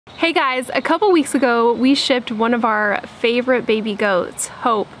Hey guys, a couple weeks ago we shipped one of our favorite baby goats,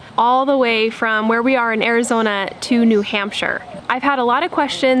 Hope, all the way from where we are in Arizona to New Hampshire. I've had a lot of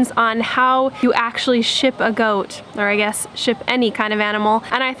questions on how you actually ship a goat, or I guess ship any kind of animal,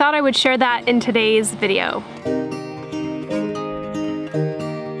 and I thought I would share that in today's video.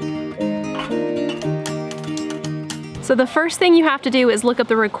 So the first thing you have to do is look up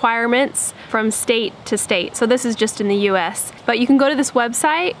the requirements from state to state. So this is just in the US. But you can go to this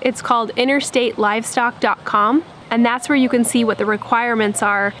website, it's called interstatelivestock.com, and that's where you can see what the requirements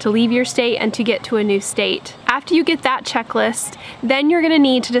are to leave your state and to get to a new state. After you get that checklist, then you're gonna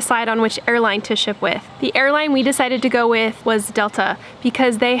need to decide on which airline to ship with. The airline we decided to go with was Delta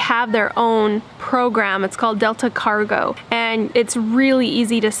because they have their own program. It's called Delta Cargo, and it's really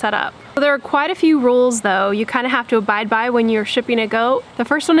easy to set up. So there are quite a few rules though you kind of have to abide by when you're shipping a goat. The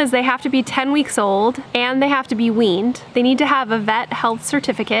first one is they have to be 10 weeks old and they have to be weaned. They need to have a vet health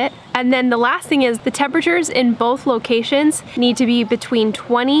certificate. And then the last thing is the temperatures in both locations need to be between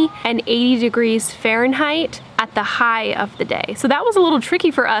 20 and 80 degrees Fahrenheit at the high of the day. So that was a little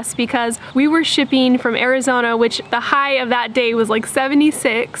tricky for us because we were shipping from Arizona, which the high of that day was like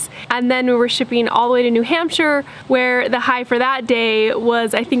 76, and then we were shipping all the way to New Hampshire where the high for that day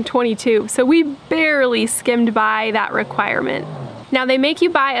was I think 22. So we barely skimmed by that requirement. Now they make you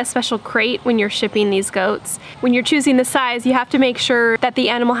buy a special crate when you're shipping these goats. When you're choosing the size, you have to make sure that the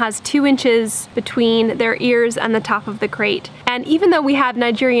animal has 2 inches between their ears and the top of the crate. And even though we have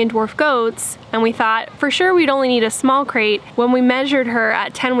Nigerian dwarf goats, and we thought for sure we'd only need a small crate, when we measured her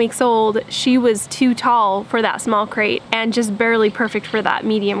at 10 weeks old, she was too tall for that small crate and just barely perfect for that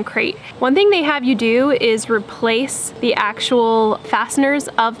medium crate. One thing they have you do is replace the actual fasteners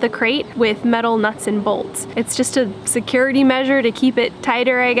of the crate with metal nuts and bolts. It's just a security measure to keep it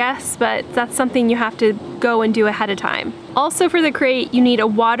tighter, I guess, but that's something you have to go and do ahead of time. Also for the crate, you need a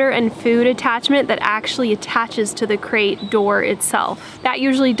water and food attachment that actually attaches to the crate door itself. That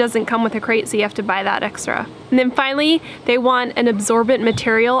usually doesn't come with a crate, so you have to buy that extra. And then finally, they want an absorbent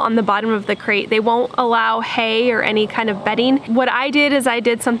material on the bottom of the crate. They won't allow hay or any kind of bedding. What I did is I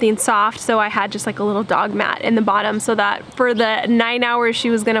did something soft, so I had just like a little dog mat in the bottom so that for the 9 hours she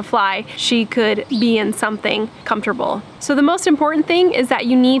was gonna fly, she could be in something comfortable. So the most important thing is that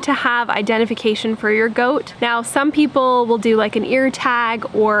you need to have identification for your goat. Now, some people will do like an ear tag,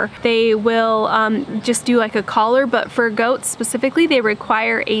 or they will just do like a collar, but for goats specifically, they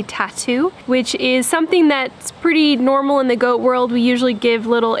require a tattoo, which is something that's pretty normal in the goat world. We usually give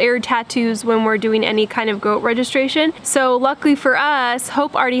little ear tattoos when we're doing any kind of goat registration. So luckily for us,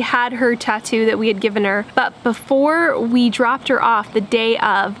 Hope already had her tattoo that we had given her, but before we dropped her off the day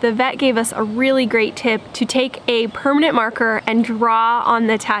of, the vet gave us a really great tip to take a permanent marker and draw on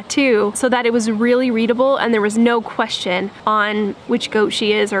the tattoo so that it was really readable and there was no question on which goat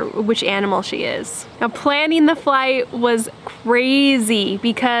she is or which animal she is. Now, planning the flight was crazy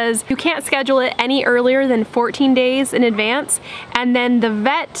because you can't schedule it any earlier than 14 days in advance, and then the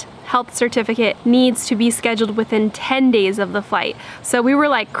vet health certificate needs to be scheduled within 10 days of the flight. So we were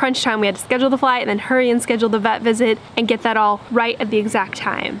like crunch time. We had to schedule the flight and then hurry and schedule the vet visit and get that all right at the exact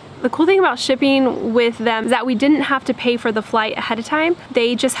time. The cool thing about shipping with them is that we didn't have to pay for the flight ahead of time.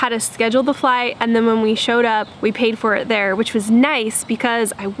 They just had to schedule the flight, and then when we showed up, we paid for it there, which was nice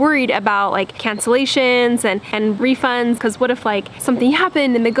because I worried about like cancellations and refunds, because what if like something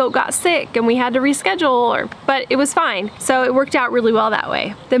happened and the goat got sick and we had to reschedule, but it was fine. So it worked out really well that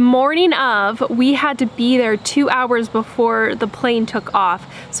way. The morning of, we had to be there 2 hours before the plane took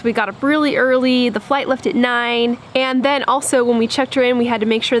off. So we got up really early, the flight left at 9, and then also when we checked her in, we had to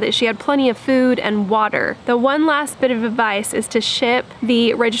make sure that she had plenty of food and water. The one last bit of advice is to ship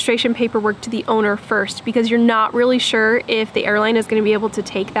the registration paperwork to the owner first, because you're not really sure if the airline is going to be able to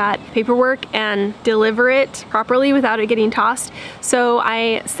take that paperwork and deliver it properly without it getting tossed. So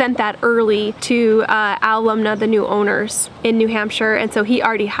I sent that early to Al Lumna, the new owners in New Hampshire, and so he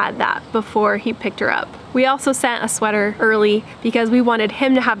already had that before he picked her up. We also sent a sweater early because we wanted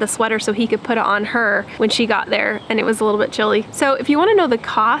him to have the sweater so he could put it on her when she got there, and it was a little bit chilly. So if you want to know the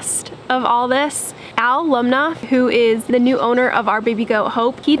cost of all this, Al Lumna, who is the new owner of our baby goat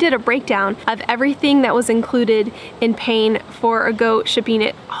Hope, he did a breakdown of everything that was included in paying for a goat, shipping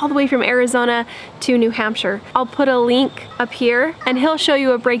it all the way from Arizona to New Hampshire. I'll put a link up here and he'll show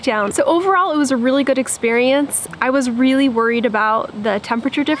you a breakdown. So overall, it was a really good experience. I was really worried about the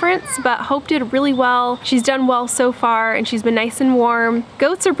temperature difference, but Hope did really well. She's done well so far, and she's been nice and warm.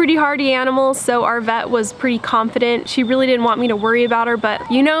 Goats are pretty hardy animals, so our vet was pretty confident. She really didn't want me to worry about her,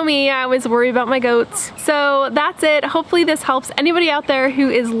 but you know me, I always worry about my goats. So that's it. Hopefully this helps anybody out there who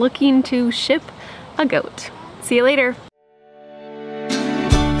is looking to ship a goat. See you later.